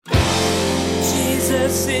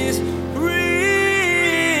Jesus is real.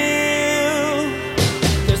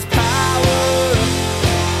 There's power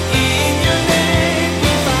in your name.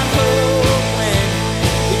 We find hope when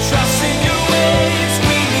we trust in your ways.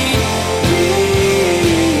 We need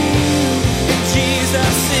real.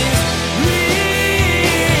 Jesus is real.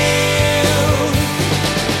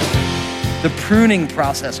 The pruning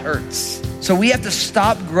process hurts. So we have to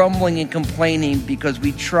stop grumbling and complaining because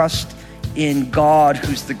we trust in God,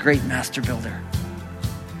 who's the great master builder.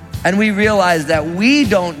 And we realize that we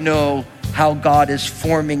don't know how God is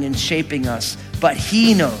forming and shaping us, but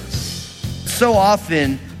he knows. So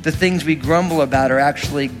often, the things we grumble about are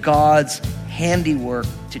actually God's handiwork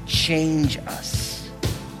to change us.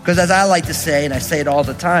 Because as I like to say, and I say it all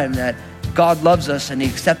the time, that God loves us and he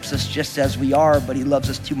accepts us just as we are, but he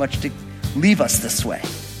loves us too much to leave us this way.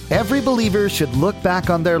 Every believer should look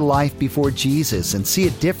back on their life before Jesus and see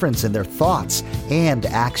a difference in their thoughts and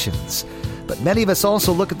actions. But many of us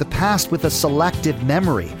also look at the past with a selective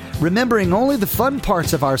memory, remembering only the fun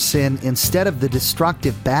parts of our sin instead of the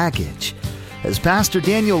destructive baggage. As Pastor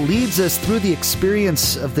Daniel leads us through the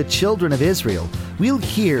experience of the children of Israel, we'll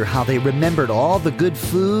hear how they remembered all the good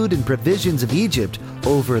food and provisions of Egypt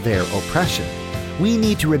over their oppression. We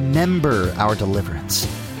need to remember our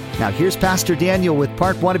deliverance. Now here's Pastor Daniel with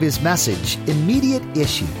part 1 of his message, Immediate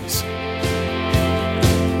Issues.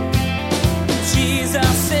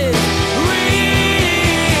 Jesus is real.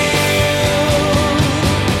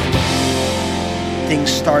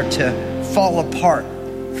 Things start to fall apart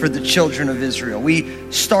for the children of Israel.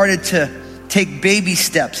 We started to take baby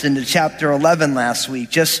steps into chapter 11 last week,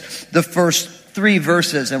 just the first 3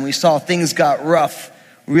 verses, and we saw things got rough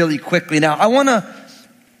really quickly. Now, I want to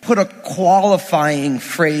put a qualifying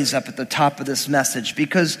phrase up at the top of this message,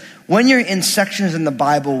 because when you're in sections in the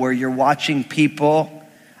Bible where you're watching people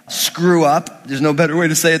screw up, there's no better way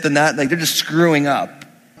to say it than that, like they're just screwing up.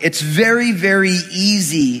 It's very, very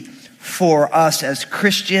easy for us as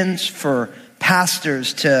Christians, for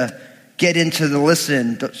pastors to get into the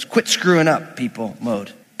listen, quit screwing up people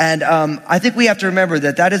mode. And I think we have to remember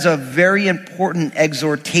that that is a very important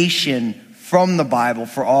exhortation from the Bible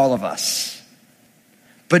for all of us.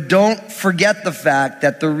 But don't forget the fact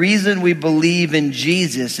that the reason we believe in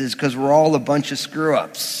Jesus is because we're all a bunch of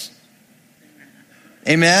screw-ups.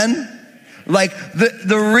 Amen? Like,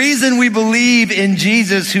 the reason we believe in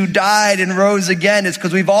Jesus who died and rose again is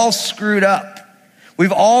because we've all screwed up.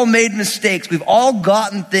 We've all made mistakes. We've all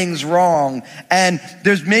gotten things wrong. And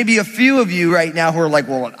there's maybe a few of you right now who are like,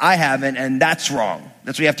 well, I haven't, and that's wrong.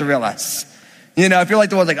 That's what you have to realize. You know, if you're like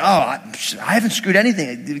the ones like, oh, I haven't screwed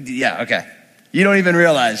anything. Yeah, okay. You don't even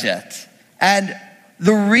realize yet. And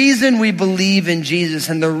the reason we believe in Jesus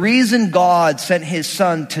and the reason God sent his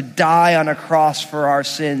son to die on a cross for our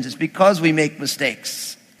sins is because we make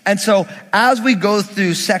mistakes. And so as we go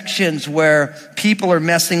through sections where people are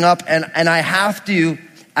messing up, and I have to,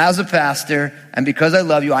 as a pastor, and because I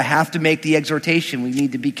love you, I have to make the exhortation. We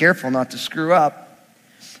need to be careful not to screw up.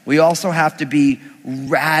 We also have to be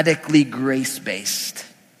radically grace-based.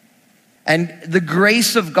 And the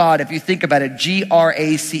grace of God, if you think about it,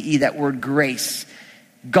 G-R-A-C-E, that word grace,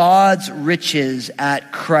 God's riches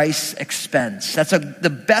at Christ's expense. That's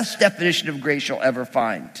the best definition of grace you'll ever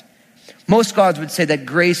find. Most scholars would say that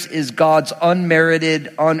grace is God's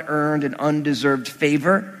unmerited, unearned, and undeserved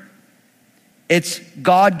favor. It's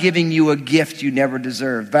God giving you a gift you never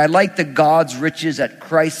deserved. But I like the God's riches at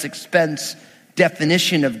Christ's expense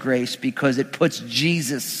definition of grace because it puts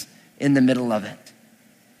Jesus in the middle of it.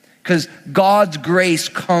 Because God's grace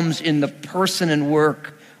comes in the person and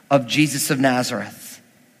work of Jesus of Nazareth.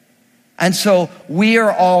 And so we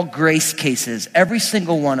are all grace cases, every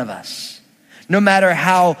single one of us. No matter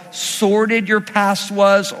how sordid your past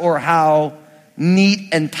was or how neat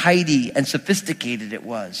and tidy and sophisticated it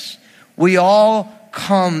was, we all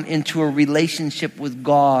come into a relationship with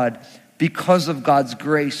God because of God's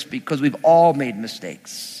grace, because we've all made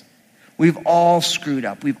mistakes. We've all screwed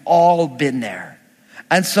up. We've all been there.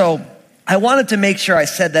 And so I wanted to make sure I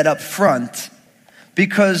said that up front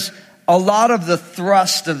because a lot of the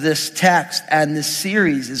thrust of this text and this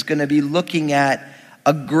series is going to be looking at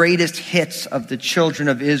a greatest hits of the children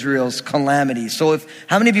of Israel's calamity. So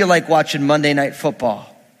how many of you like watching Monday Night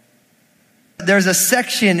Football? There's a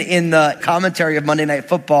section in the commentary of Monday Night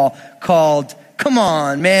Football called Come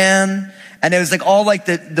On, Man. And it was like all like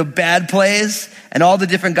the bad plays, and all the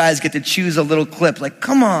different guys get to choose a little clip, like,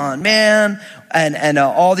 come on, man. And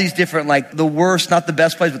all these different, like the worst, not the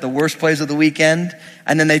best plays, but the worst plays of the weekend.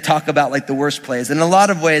 And then they talk about like the worst plays. And in a lot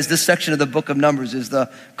of ways, this section of the book of Numbers is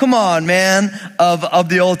the, come on, man, of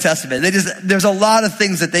the Old Testament. There's a lot of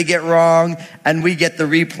things that they get wrong, and we get the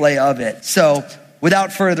replay of it. So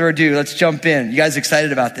without further ado, let's jump in. You guys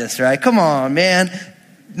excited about this, right? Come on, man.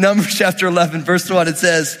 Numbers chapter 11, verse 1, it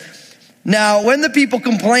says, "Now when the people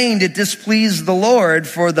complained, it displeased the Lord,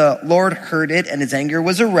 for the Lord heard it, and his anger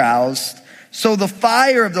was aroused. So the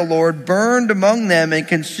fire of the Lord burned among them and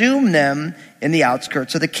consumed them in the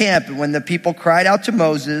outskirts of the camp. And when the people cried out to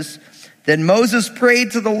Moses, then Moses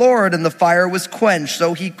prayed to the Lord, and the fire was quenched.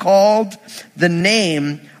 So he called the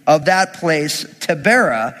name of that place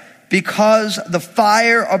Taberah, because the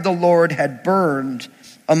fire of the Lord had burned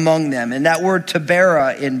among them." And that word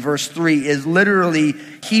Taberah in verse 3 is literally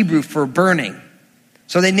Hebrew for burning.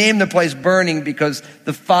 So they named the place Burning because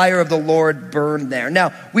the fire of the Lord burned there.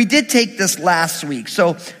 Now, we did take this last week.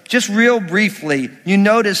 So just real briefly, you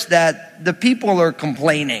notice that the people are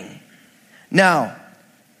complaining. Now,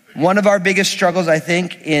 one of our biggest struggles, I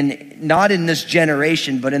think, not in this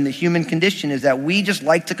generation, but in the human condition, is that we just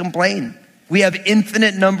like to complain. We have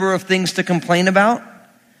infinite number of things to complain about,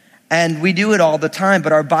 and we do it all the time.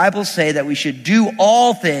 But our Bibles say that we should do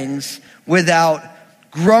all things without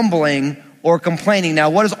grumbling or complaining. Now,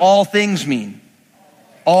 what does all things mean?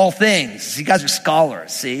 All things. You guys are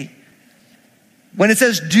scholars, see? When it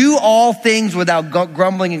says do all things without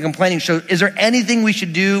grumbling and complaining, so is there anything we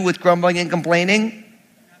should do with grumbling and complaining?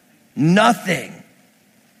 Nothing.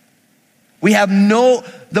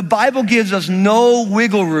 The Bible gives us no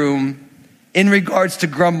wiggle room in regards to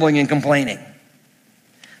grumbling and complaining.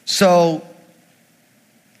 So,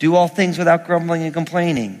 do all things without grumbling and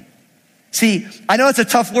complaining. See, I know it's a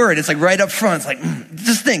tough word. It's like right up front. It's like,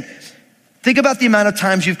 just think about the amount of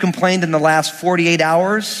times you've complained in the last 48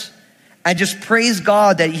 hours, and just praise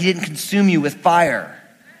God that he didn't consume you with fire.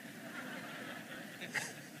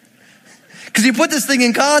 Because you put this thing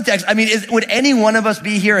in context. I mean, would any one of us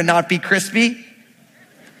be here and not be crispy?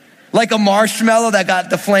 Like a marshmallow that got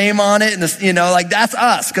the flame on it, and that's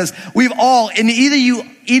us. Because we've all, and either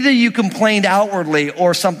you complained outwardly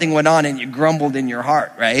or something went on and you grumbled in your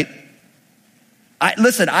heart, right?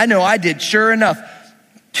 I know I did. Sure enough,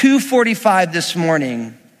 2:45 this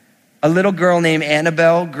morning, a little girl named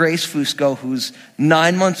Annabelle Grace Fusco, who's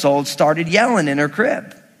 9 months old, started yelling in her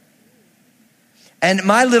crib. And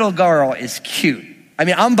my little girl is cute. I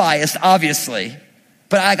mean, I'm biased, obviously,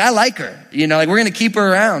 but I like her. We're going to keep her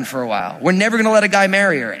around for a while. We're never going to let a guy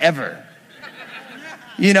marry her, ever.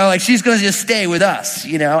 She's going to just stay with us,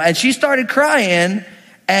 And she started crying,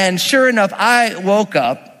 and sure enough, I woke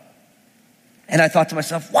up, and I thought to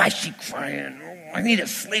myself, why is she crying? I need to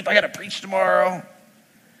sleep. I got to preach tomorrow.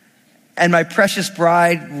 And my precious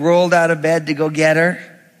bride rolled out of bed to go get her.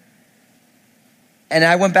 And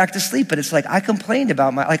I went back to sleep. But it's like I complained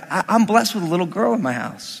about I'm blessed with a little girl in my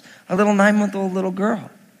house. A little 9-month-old little girl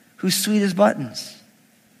who's sweet as buttons.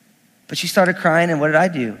 But she started crying, and what did I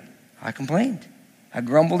do? I complained. I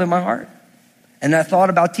grumbled in my heart. And I thought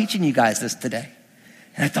about teaching you guys this today.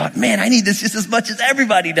 And I thought, man, I need this just as much as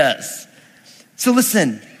everybody does. So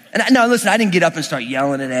listen, I didn't get up and start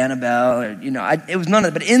yelling at Annabelle, it was none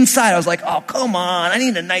of that. But inside I was like, oh, come on, I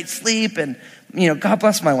need a night's sleep. And, God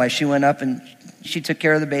bless my wife. She went up and she took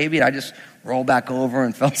care of the baby, and I just rolled back over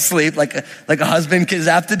and fell asleep like a husband kids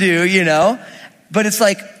have to do, But it's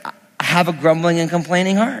like, I have a grumbling and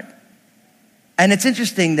complaining heart. And it's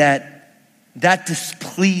interesting that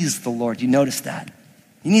displeased the Lord. You notice that.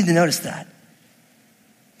 You need to notice that.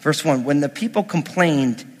 Verse 1, when the people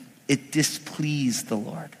complained, it displeased the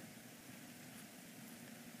Lord.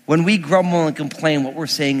 When we grumble and complain, what we're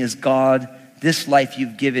saying is, God, this life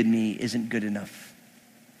you've given me isn't good enough.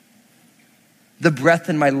 The breath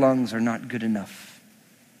in my lungs are not good enough.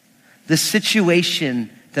 The situation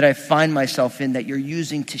that I find myself in that you're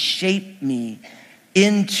using to shape me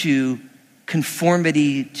into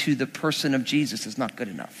conformity to the person of Jesus is not good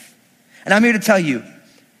enough. And I'm here to tell you,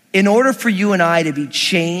 in order for you and I to be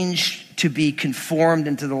changed, to be conformed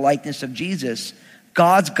into the likeness of Jesus,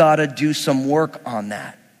 God's got to do some work on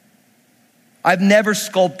that. I've never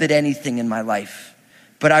sculpted anything in my life,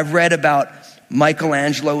 but I've read about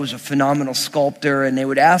Michelangelo, who's a phenomenal sculptor, and they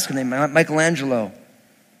would ask him, Michelangelo,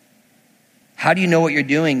 how do you know what you're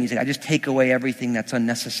doing? He's like, I just take away everything that's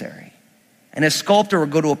unnecessary. And a sculptor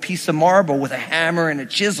would go to a piece of marble with a hammer and a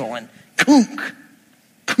chisel and kunk,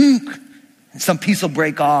 kunk, and some piece will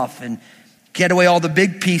break off and get away all the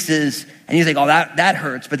big pieces, and you think, oh, that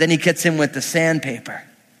hurts. But then he gets in with the sandpaper.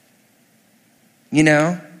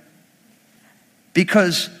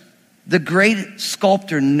 Because the great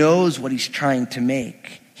sculptor knows what he's trying to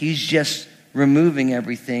make. He's just removing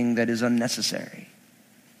everything that is unnecessary.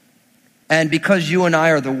 And because you and I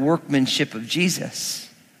are the workmanship of Jesus,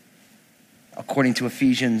 according to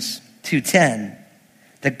Ephesians 2:10,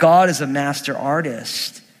 that God is a master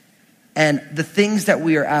artist And the things that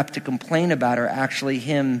we are apt to complain about are actually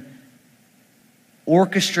him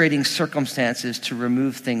orchestrating circumstances to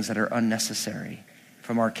remove things that are unnecessary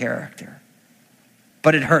from our character.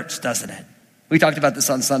 But it hurts, doesn't it? We talked about this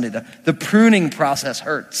on Sunday. The pruning process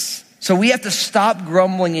hurts. So we have to stop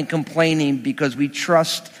grumbling and complaining because we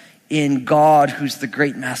trust in God, who's the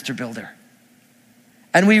great master builder.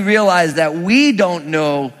 And we realize that we don't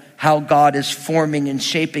know how God is forming and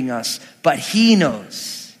shaping us, but he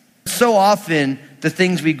knows. So often, the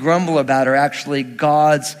things we grumble about are actually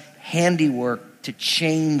God's handiwork to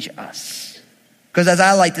change us. Because as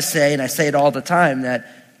I like to say, and I say it all the time,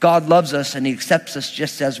 that God loves us and he accepts us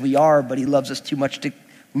just as we are, but he loves us too much to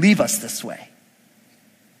leave us this way.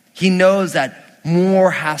 He knows that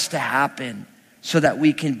more has to happen so that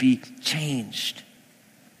we can be changed.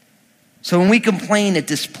 So when we complain, it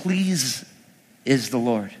displeases the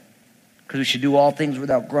Lord. Because we should do all things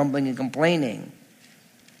without grumbling and complaining.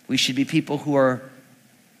 We should be people who are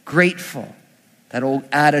grateful. That old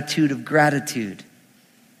attitude of gratitude.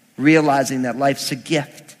 Realizing that life's a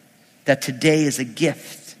gift. That today is a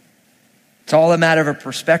gift. It's all a matter of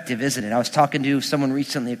perspective, isn't it? I was talking to someone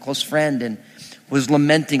recently, a close friend, and was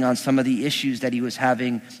lamenting on some of the issues that he was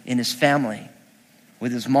having in his family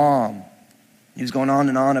with his mom. He was going on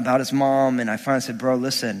and on about his mom, and I finally said, bro,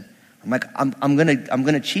 listen, I'm like, I'm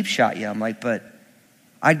gonna cheap shot you. I'm like, but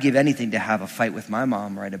I'd give anything to have a fight with my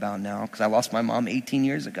mom right about now, because I lost my mom 18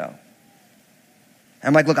 years ago.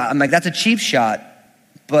 I'm like, look, that's a cheap shot,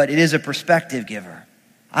 but it is a perspective giver.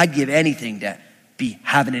 I'd give anything to be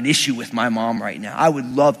having an issue with my mom right now. I would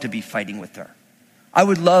love to be fighting with her. I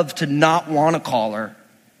would love to not want to call her,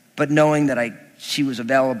 but knowing that she was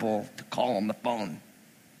available to call on the phone.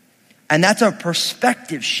 And that's a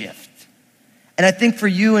perspective shift. And I think for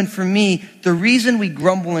you and for me, the reason we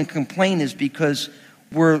grumble and complain is because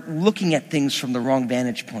we're looking at things from the wrong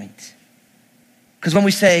vantage point. Because when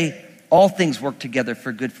we say all things work together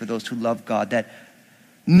for good for those who love God, that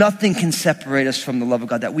nothing can separate us from the love of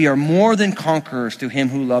God, that we are more than conquerors through him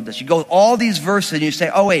who loved us. You go all these verses and you say,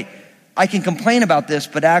 oh wait, I can complain about this,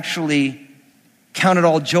 but actually count it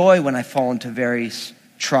all joy when I fall into various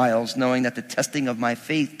trials, knowing that the testing of my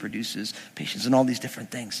faith produces patience and all these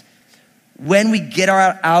different things. When we get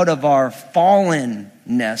out of our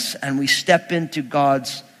fallenness and we step into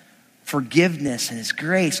God's forgiveness and his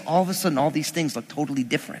grace, all of a sudden all these things look totally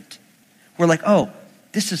different. We're like, oh,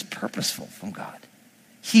 this is purposeful from God.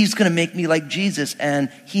 He's going to make me like Jesus, and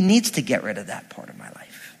he needs to get rid of that part of my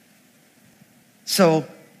life. So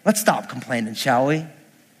let's stop complaining, shall we?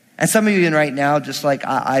 And some of you right now, just like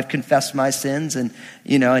I've confessed my sins, and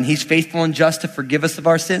he's faithful and just to forgive us of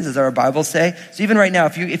our sins, as our Bible say. So even right now,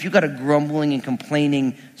 if you've got a grumbling and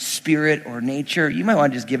complaining spirit or nature, you might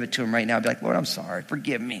want to just give it to him right now. Be like, Lord, I'm sorry.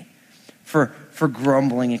 Forgive me for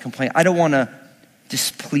grumbling and complaining. I don't want to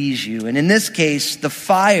displease you. And in this case, the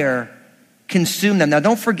fire consumed them. Now,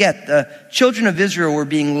 don't forget, the children of Israel were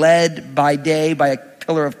being led by day by a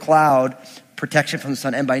pillar of cloud, protection from the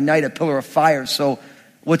sun, and by night a pillar of fire. So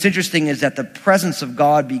what's interesting is that the presence of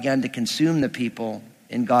God began to consume the people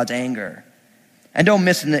in God's anger. And don't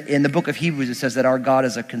miss, in the book of Hebrews, it says that our God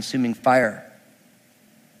is a consuming fire.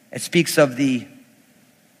 It speaks of the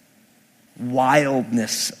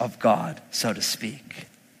wildness of God, so to speak.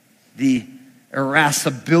 The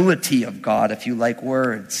irascibility of God, if you like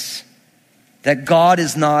words. That God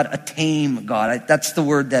is not a tame God. That's the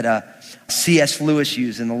word that C.S. Lewis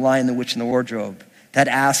used in The Lion, the Witch, and the Wardrobe. That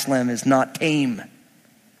Aslan is not tame.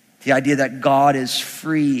 The idea that God is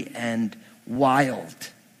free and wild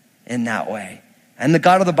in that way. And the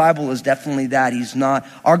God of the Bible is definitely that.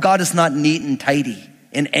 Our God is not neat and tidy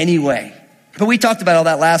in any way. But we talked about all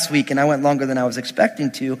that last week, and I went longer than I was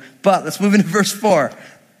expecting to. But let's move into verse 4.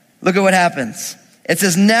 Look at what happens. It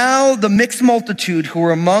says, now the mixed multitude who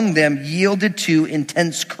were among them yielded to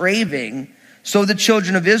intense craving. So the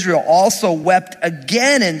children of Israel also wept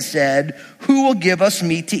again and said, who will give us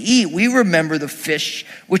meat to eat? We remember the fish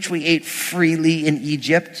which we ate freely in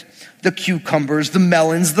Egypt, the cucumbers, the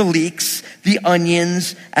melons, the leeks, the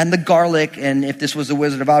onions, and the garlic. And if this was the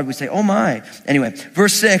Wizard of Oz, we'd say, oh my. Anyway,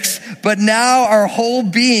 verse 6, but now our whole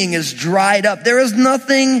being is dried up. There is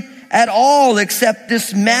nothing at all except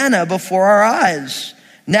this manna before our eyes.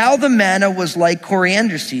 Now the manna was like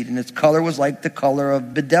coriander seed, and its color was like the color of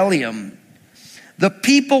bdellium. The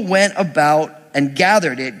people went about and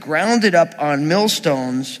gathered it, ground it up on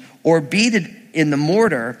millstones, or beat it in the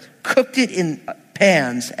mortar, cooked it in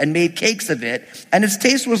pans, and made cakes of it. And its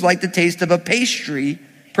taste was like the taste of a pastry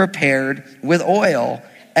prepared with oil.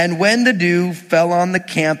 And when the dew fell on the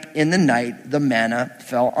camp in the night, the manna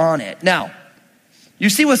fell on it. Now, you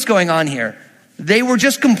see what's going on here. they were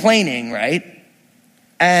just complaining, right?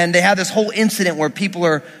 And they have this whole incident where people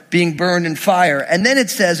are being burned in fire. And then it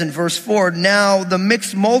says in verse 4, now the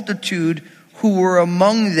mixed multitude who were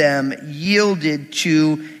among them yielded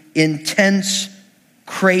to intense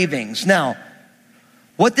cravings. Now,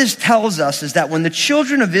 what this tells us is that when the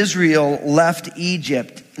children of Israel left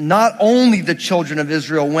Egypt, not only the children of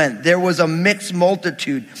Israel went, there was a mixed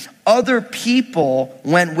multitude. Other people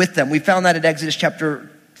went with them. We found that in Exodus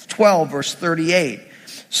chapter 12, verse 38.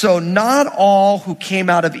 So not all who came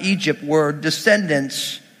out of Egypt were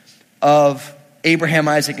descendants of Abraham,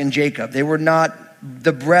 Isaac, and Jacob. They were not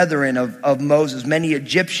the brethren of Moses. Many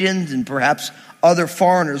Egyptians and perhaps other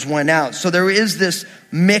foreigners went out. So there is this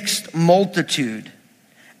mixed multitude.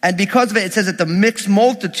 And because of it, it says that the mixed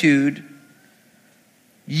multitude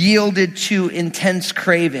yielded to intense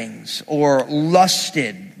cravings or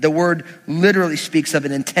lusted. The word literally speaks of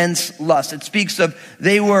an intense lust. It speaks of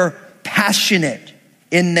they were passionate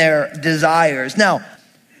in their desires. Now,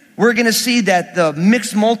 we're going to see that the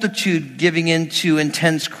mixed multitude giving into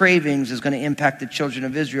intense cravings is going to impact the children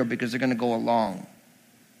of Israel because they're going to go along.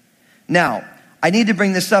 Now, I need to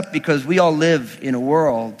bring this up because we all live in a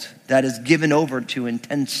world that is given over to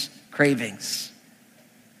intense cravings.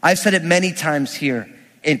 I've said it many times here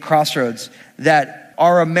in Crossroads that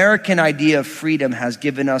our American idea of freedom has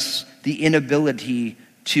given us the inability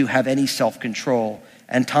to have any self-control.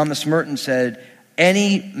 And Thomas Merton said,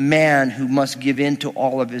 any man who must give in to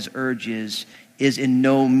all of his urges is in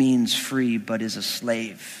no means free, but is a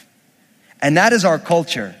slave. And that is our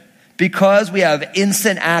culture. Because we have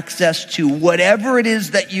instant access to whatever it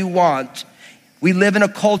is that you want, we live in a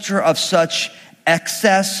culture of such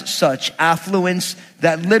excess, such affluence,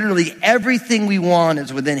 that literally everything we want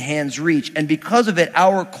is within hand's reach. And because of it,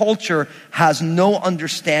 our culture has no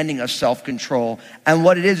understanding of self-control. And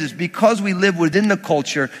what it is because we live within the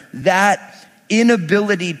culture, that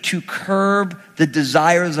inability to curb the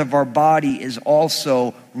desires of our body is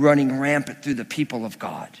also running rampant through the people of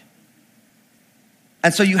God.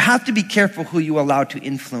 And so you have to be careful who you allow to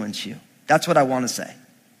influence you. That's what I want to say.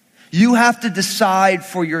 You have to decide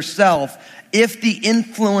for yourself if the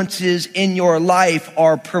influences in your life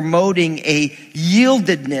are promoting a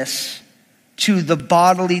yieldedness to the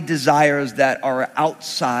bodily desires that are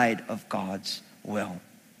outside of God's will.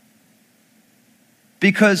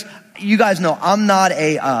 Because you guys know, I'm not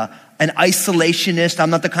an isolationist. I'm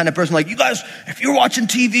not the kind of person like, you guys, if you're watching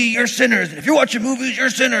TV, you're sinners. And if you're watching movies, you're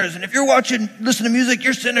sinners. And if you're listening to music,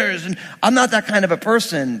 you're sinners. And I'm not that kind of a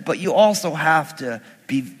person. But you also have to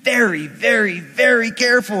be very, very, very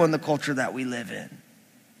careful in the culture that we live in.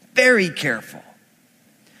 Very careful.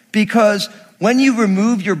 Because when you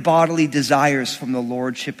remove your bodily desires from the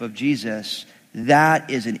lordship of Jesus, that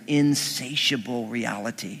is an insatiable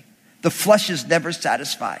reality. The flesh is never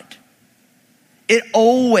satisfied. It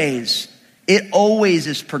always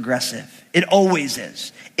is progressive. It always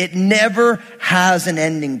is. It never has an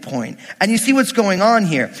ending point. And you see what's going on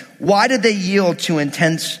here. Why did they yield to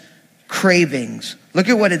intense cravings? Look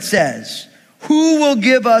at what it says. Who will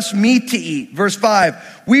give us meat to eat? Verse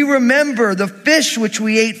 5. We remember the fish which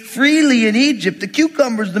we ate freely in Egypt, the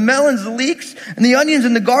cucumbers, the melons, the leeks, and the onions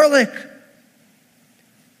and the garlic.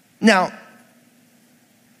 Now,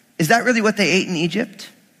 is that really what they ate in Egypt?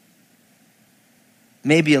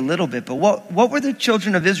 Maybe a little bit, but what were the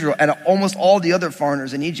children of Israel and almost all the other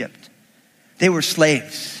foreigners in Egypt? They were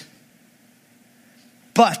slaves.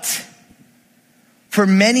 But for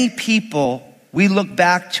many people, we look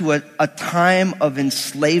back to a time of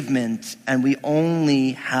enslavement and we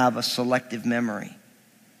only have a selective memory.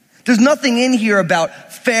 There's nothing in here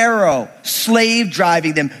about Pharaoh slave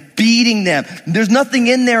driving them, beating them. There's nothing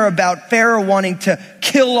in there about Pharaoh wanting to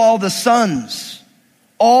kill all the sons.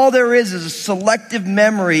 All there is a selective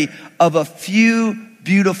memory of a few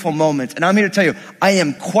beautiful moments. And I'm here to tell you, I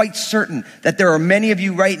am quite certain that there are many of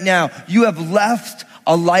you right now, you have left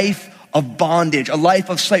a life of bondage, a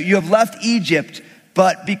life of slavery. You have left Egypt,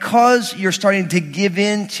 but because you're starting to give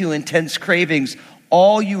in to intense cravings,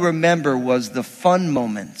 all you remember was the fun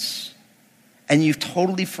moments. And you've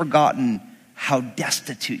totally forgotten how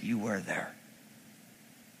destitute you were there.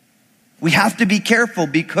 We have to be careful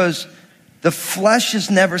because the flesh is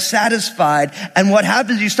never satisfied. And what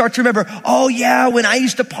happens is you start to remember, oh yeah, when I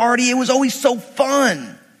used to party, it was always so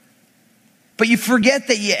fun. But you forget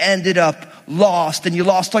that you ended up lost and you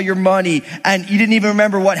lost all your money and you didn't even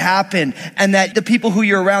remember what happened. And that the people who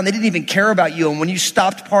you're around, they didn't even care about you. And when you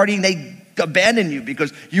stopped partying, they abandoned you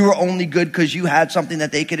because you were only good because you had something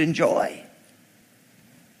that they could enjoy.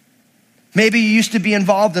 Maybe you used to be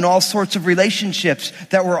involved in all sorts of relationships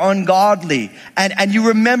that were ungodly. And you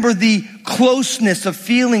remember the closeness of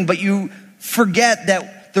feeling, but you forget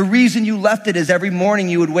that the reason you left it is every morning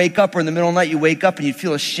you would wake up, or in the middle of the night you wake up and you'd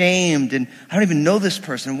feel ashamed, and I don't even know this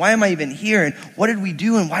person. Why am I even here? And what did we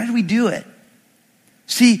do? And why did we do it?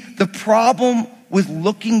 See, the problem with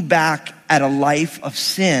looking back at a life of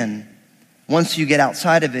sin, once you get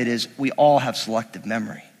outside of it, is we all have selective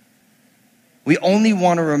memory. We only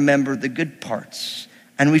want to remember the good parts,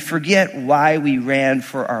 and we forget why we ran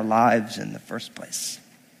for our lives in the first place.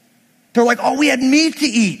 They're like, oh, we had meat to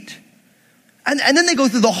eat. And then they go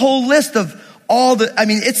through the whole list of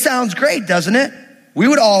it sounds great, doesn't it? We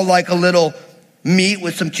would all like a little meat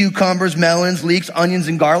with some cucumbers, melons, leeks, onions,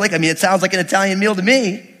 and garlic. It sounds like an Italian meal to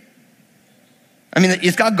me.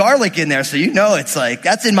 It's got garlic in there, so it's like,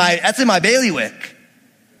 that's in my bailiwick.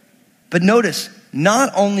 But notice,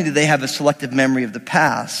 not only do they have a selective memory of the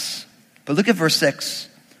past, but look at verse 6.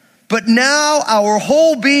 But now our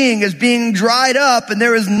whole being is being dried up, and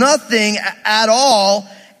there is nothing at all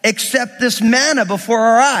except this manna before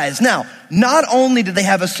our eyes. Now, not only do they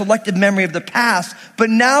have a selective memory of the past, but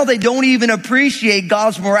now they don't even appreciate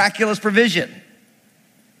God's miraculous provision.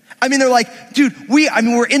 They're like, dude,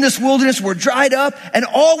 we're in this wilderness, we're dried up, and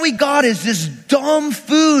all we got is this dumb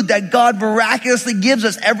food that God miraculously gives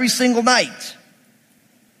us every single night.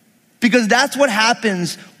 Because that's what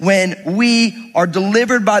happens when we are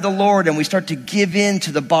delivered by the Lord and we start to give in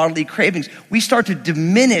to the bodily cravings. We start to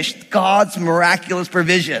diminish God's miraculous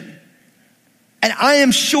provision. And I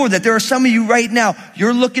am sure that there are some of you right now,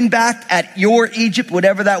 you're looking back at your Egypt,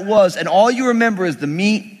 whatever that was, and all you remember is the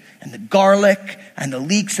meat and the garlic and the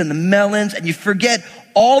leeks and the melons, and you forget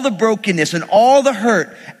all the brokenness and all the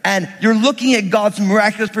hurt, and you're looking at God's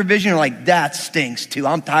miraculous provision, you're like, that stinks too,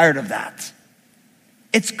 I'm tired of that.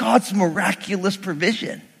 It's God's miraculous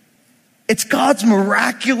provision. It's God's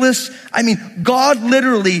miraculous, God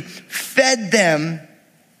literally fed them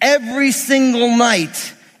every single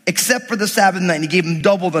night except for the Sabbath night, and he gave them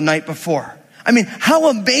double the night before. How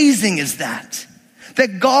amazing is that?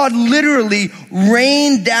 That God literally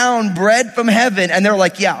rained down bread from heaven, and they're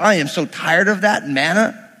like, yeah, I am so tired of that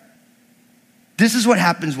manna. This is what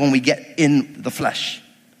happens when we get in the flesh.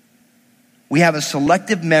 We have a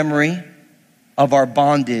selective memory of our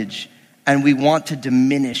bondage, and we want to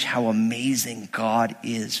diminish how amazing God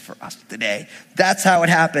is for us today. That's how it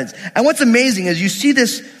happens. And what's amazing is you see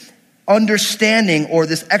this understanding or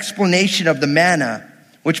this explanation of the manna,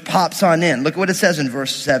 which pops on in. Look at what it says in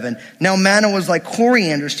verse 7. Now manna was like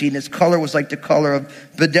coriander seed, and its color was like the color of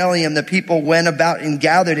bdellium. The people went about and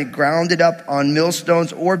gathered it, ground it up on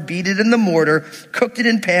millstones, or beat it in the mortar, cooked it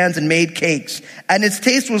in pans, and made cakes. And its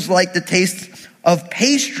taste was like the taste of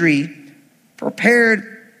pastry prepared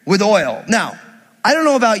with oil. Now, I don't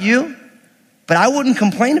know about you, but I wouldn't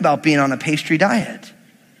complain about being on a pastry diet.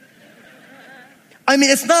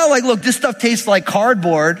 It's not like, look, this stuff tastes like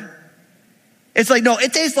cardboard. It's like, no,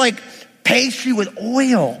 it tastes like pastry with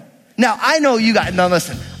oil. Now, I know you guys, now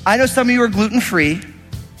listen, I know some of you are gluten-free.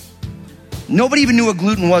 Nobody even knew what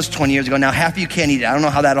gluten was 20 years ago. Now, half of you can't eat it. I don't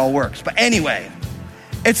know how that all works. But anyway,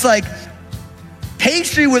 it's like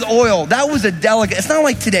pastry with oil. That was a delicate. It's not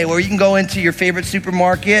like today where you can go into your favorite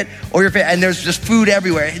supermarket and there's just food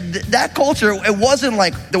everywhere. That culture, it wasn't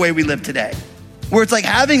like the way we live today, where it's like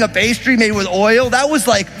having a pastry made with oil. That was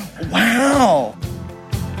like, wow.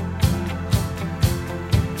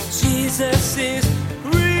 Jesus is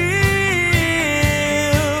real.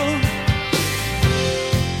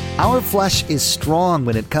 Our flesh is strong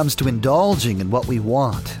when it comes to indulging in what we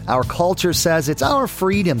want. Our culture says it's our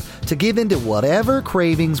freedom to give in to whatever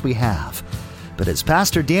cravings we have. But as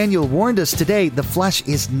Pastor Daniel warned us today, the flesh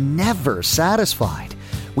is never satisfied.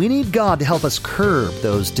 We need God to help us curb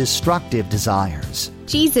those destructive desires.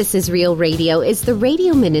 Jesus is Real Radio is the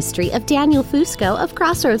radio ministry of Daniel Fusco of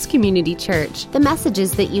Crossroads Community Church. The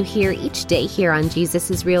messages that you hear each day here on Jesus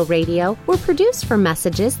is Real Radio were produced from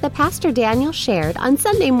messages that Pastor Daniel shared on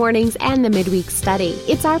Sunday mornings and the midweek study.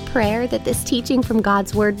 It's our prayer that this teaching from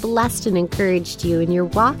God's Word blessed and encouraged you in your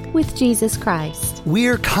walk with Jesus Christ.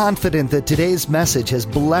 We're confident that today's message has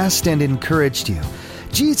blessed and encouraged you.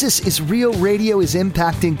 Jesus is Real Radio is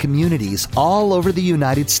impacting communities all over the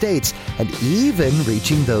United States and even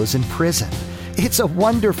reaching those in prison. It's a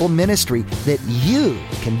wonderful ministry that you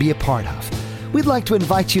can be a part of. We'd like to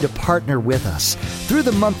invite you to partner with us. Through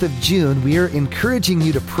the month of June, we are encouraging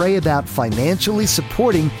you to pray about financially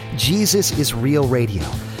supporting Jesus is Real Radio.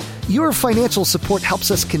 Your financial support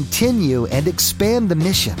helps us continue and expand the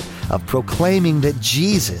mission of proclaiming that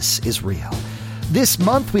Jesus is real. This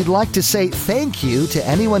month, we'd like to say thank you to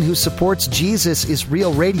anyone who supports Jesus is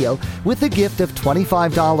Real Radio with a gift of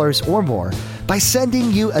 $25 or more by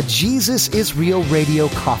sending you a Jesus is Real Radio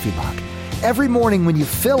coffee mug. Every morning when you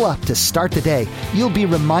fill up to start the day, you'll be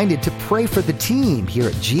reminded to pray for the team here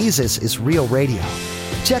at Jesus is Real Radio.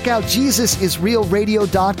 Check out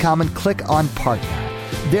JesusIsRealRadio.com and click on Partner.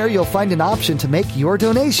 There you'll find an option to make your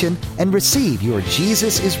donation and receive your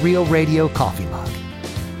Jesus is Real Radio coffee mug.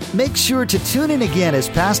 Make sure to tune in again as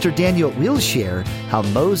Pastor Daniel will share how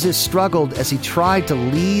Moses struggled as he tried to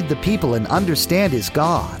lead the people and understand his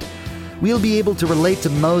God. We'll be able to relate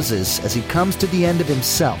to Moses as he comes to the end of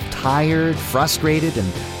himself, tired, frustrated,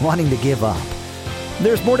 and wanting to give up.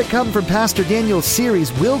 There's more to come from Pastor Daniel's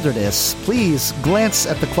series, Wilderness. Please glance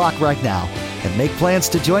at the clock right now and make plans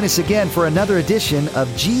to join us again for another edition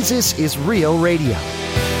of Jesus is Real Radio.